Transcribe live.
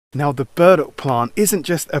Now, the burdock plant isn't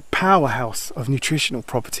just a powerhouse of nutritional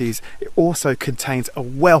properties, it also contains a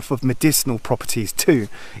wealth of medicinal properties too.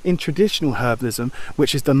 In traditional herbalism,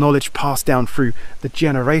 which is the knowledge passed down through the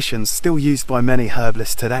generations still used by many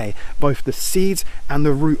herbalists today, both the seeds and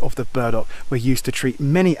the root of the burdock were used to treat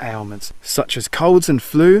many ailments, such as colds and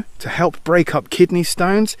flu, to help break up kidney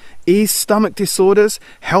stones, ease stomach disorders,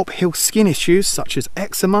 help heal skin issues such as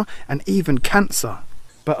eczema and even cancer.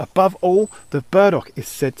 But above all, the burdock is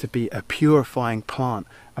said to be a purifying plant,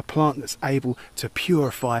 a plant that's able to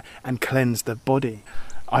purify and cleanse the body.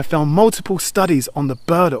 I found multiple studies on the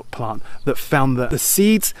burdock plant that found that the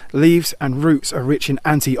seeds, leaves and roots are rich in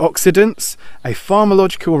antioxidants. A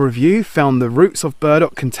pharmacological review found the roots of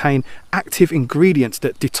burdock contain active ingredients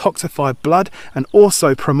that detoxify blood and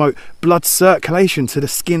also promote blood circulation to the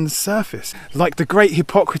skin's surface. Like the great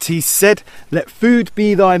Hippocrates said, "Let food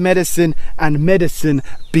be thy medicine and medicine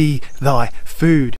be thy food."